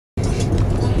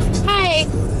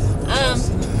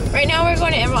Right now we're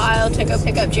going to Emerald Isle to go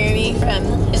pick up Jeremy from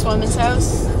his woman's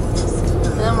house.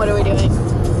 And then what are we doing?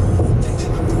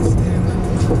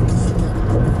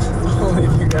 Only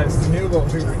if you guys knew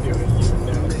what we were doing, you would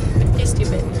know. You're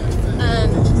stupid.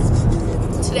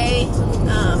 Today,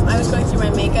 I was going through my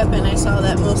makeup and I saw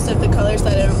that most of the colors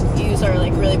that I use are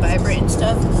like really vibrant and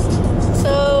stuff.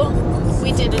 So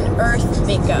we did an earth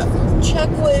makeup. Chuck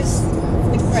was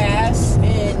the grass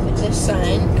and the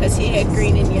sun because he had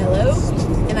green and yellow,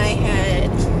 and I had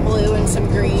blue and some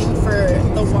green for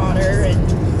the water and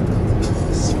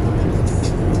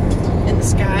the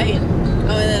sky, and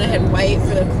then I had white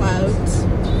for the clouds.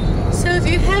 So if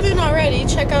you haven't already,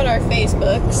 check out our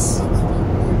Facebooks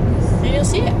and you'll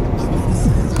see it.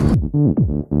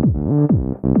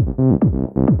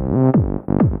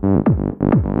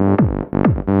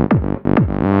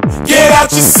 Get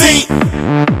out your seat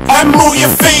and move your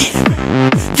feet.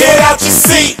 Get out your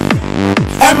seat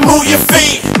and move your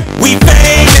feet. We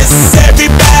famous,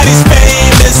 everybody's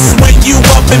famous. When you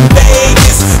up in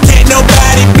Vegas, can't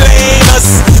nobody blame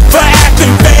us for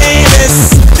acting famous.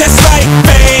 That's right,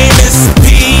 famous.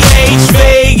 PH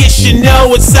Vegas, you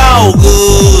know it's all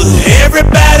good.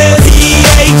 Everybody,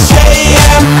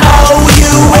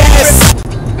 PHAMOUS.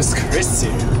 It's Chrissy.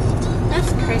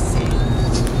 That's Chrissy.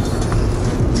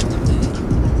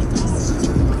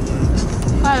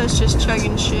 I was just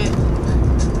chugging shit.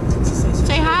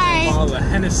 Say hi. All the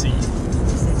Hennessy.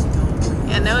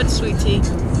 Yeah, no, it's sweet tea.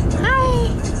 Hi.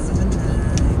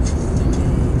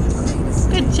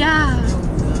 Good job.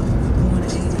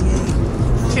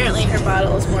 Apparently her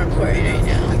bottle is more important right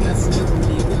now.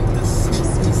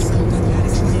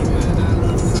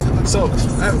 So, I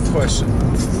have a question.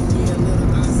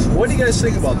 What do you guys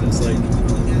think about this? Like,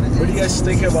 what do you guys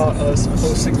think about us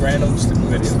posting random stupid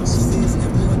videos?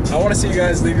 I want to see you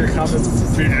guys leave your comments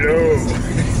below.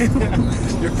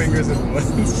 Your fingers in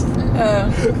ones.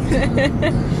 Oh.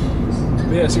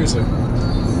 But yeah, seriously.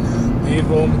 Leave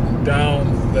them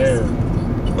down there.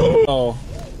 Oh.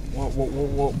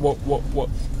 What?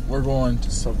 We're going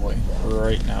to Subway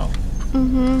right now.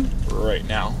 Mm-hmm. Right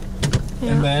now.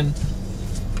 Yeah. And then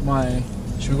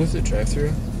should we go through the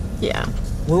drive-thru? Yeah.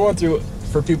 We're going through,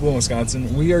 for people in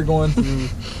Wisconsin, we are going through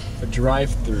a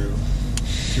drive-thru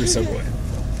through Subway.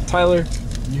 Tyler,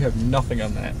 you have nothing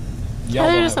on that.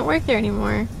 Tyler doesn't work there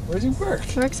anymore. Where does he work?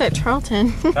 He works at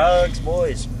Charlton. Alex,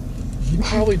 boys. He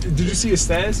probably did you see his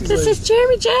status? He's This like, is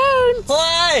Jeremy Jones!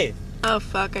 Hi! Oh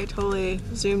fuck, I totally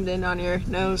zoomed in on your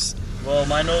nose. Well,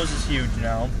 my nose is huge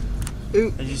now. Ooh.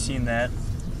 Have you seen that?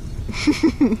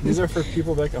 these are for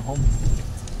people back at home.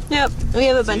 Yep, we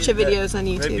have a bunch of videos on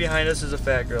Right YouTube. behind us is a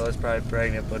fat girl that's probably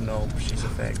pregnant, but no, she's a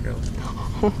fat girl.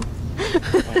 Wow.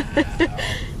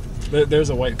 There's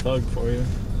a white thug for you.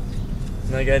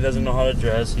 And that guy doesn't know how to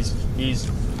dress. He's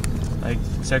like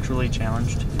sexually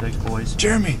challenged. He likes boys.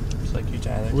 Jeremy! Just like you,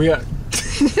 Tyler. We got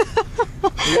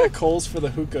coals for the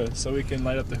hookah, so we can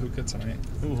light up the hookah tonight.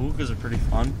 Ooh, hookahs are pretty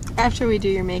fun. After we do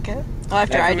your makeup. Oh,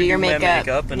 after I do your my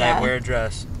makeup. and yeah. I wear a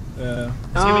dress. Yeah.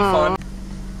 It's gonna be fun.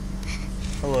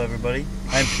 Hello everybody,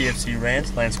 I'm PFC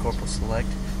Rance, Lance Corporal Select.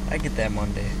 I get that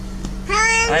Monday.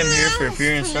 I'm here for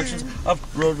appearing instructions of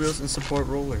road wheels and support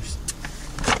rollers.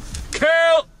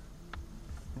 Carol!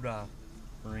 Hoorah,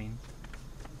 Marine.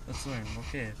 Let's learn,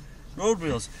 okay. Road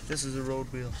wheels, this is a road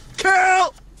wheel.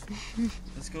 Carol!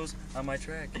 This goes on my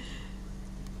track.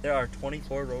 There are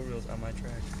 24 road wheels on my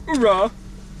track. Hoorah!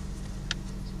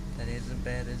 That isn't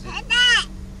bad, is it?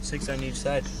 6 on each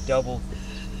side, double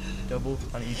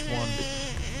on each one.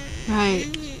 Right.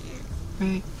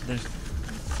 Right. There's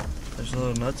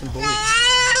little nuts and bolts.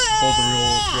 Hold the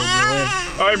road wheel in.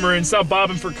 Alright, Marine, stop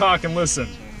bobbing for cock and listen.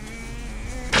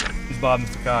 He's bobbing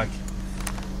for cock.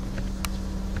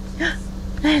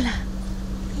 Layla.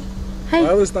 Hi.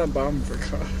 I was not bobbing for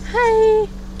cock. Hi.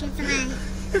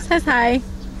 Says hi.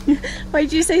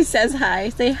 Why'd you say says hi?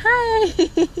 Say hi.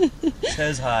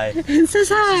 Says hi. Says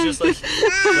hi. It's just like I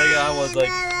was like,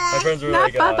 my friends were Not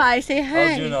like, bye-bye, say hi. I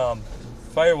was doing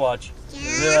Firewatch.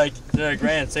 They're like,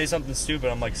 Grant, say something stupid.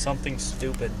 I'm like, something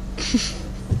stupid.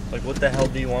 Like, what the hell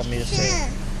do you want me to say?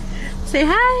 Say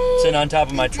hi. Sitting on top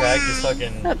of my track, just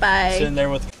fucking Bye-bye. sitting there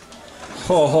with.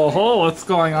 Ho ho ho, what's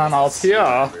going on out here?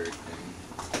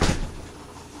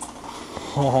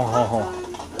 Ho ho ho ho.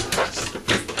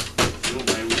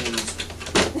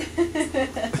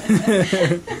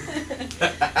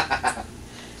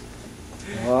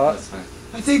 What?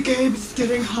 I think Gabe's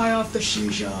getting high off the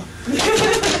shisha.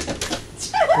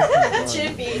 It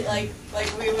should be like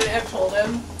we would have told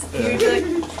him. He would be like,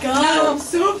 God, I'm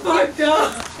so fucked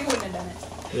up. He wouldn't have done it.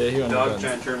 Yeah, he wouldn't have done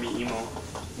trying to turn me emo.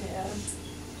 Yeah.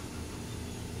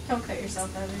 Don't cut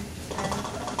yourself, ever.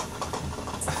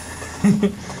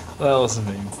 That wasn't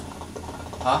mean.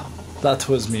 Huh? That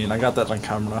was mean. I got that on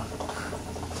camera.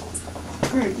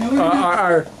 Alright, now we're gonna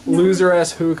Our loser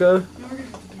ass hookah. now we're gonna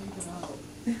have to beep it out.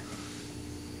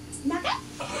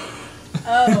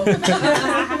 Oh.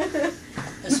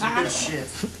 That's some good shit.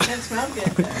 That smelled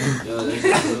good. Yo, there's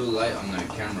a blue light on that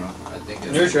camera. I think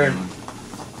it's Your turn.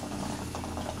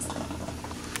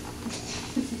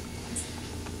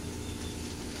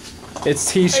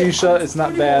 It's tea shisha. It's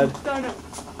not bad.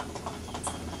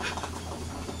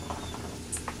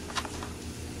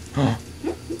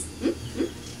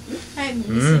 I miss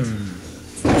it.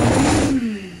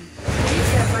 Maybe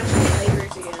a bunch of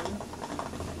flavors again.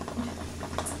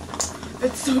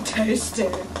 It's so tasty.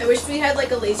 I wish we had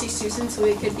like a Lazy Susan so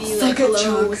we could be Suck like it,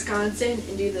 hello Chuck. Wisconsin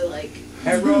and do the like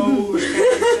Hello,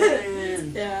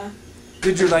 Wisconsin. yeah.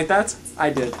 Did you like that? I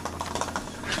did.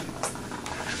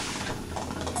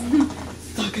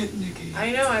 Suck it, Nikki.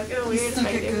 I know, I feel weird. Suck if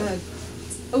I it do. good.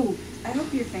 Oh, I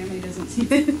hope your family doesn't see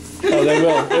this. Oh, they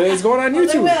will. It's going on Oh,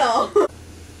 they YouTube. will.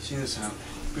 See this out.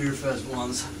 Beer Fest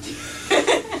ones.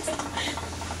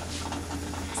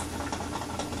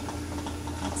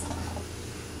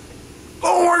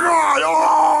 Oh my god!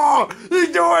 Oh!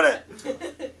 He's doing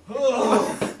it!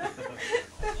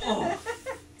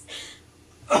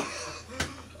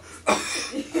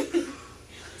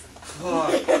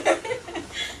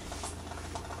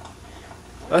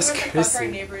 That's What the fuck our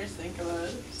crazy. neighbors think of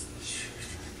us.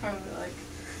 Probably like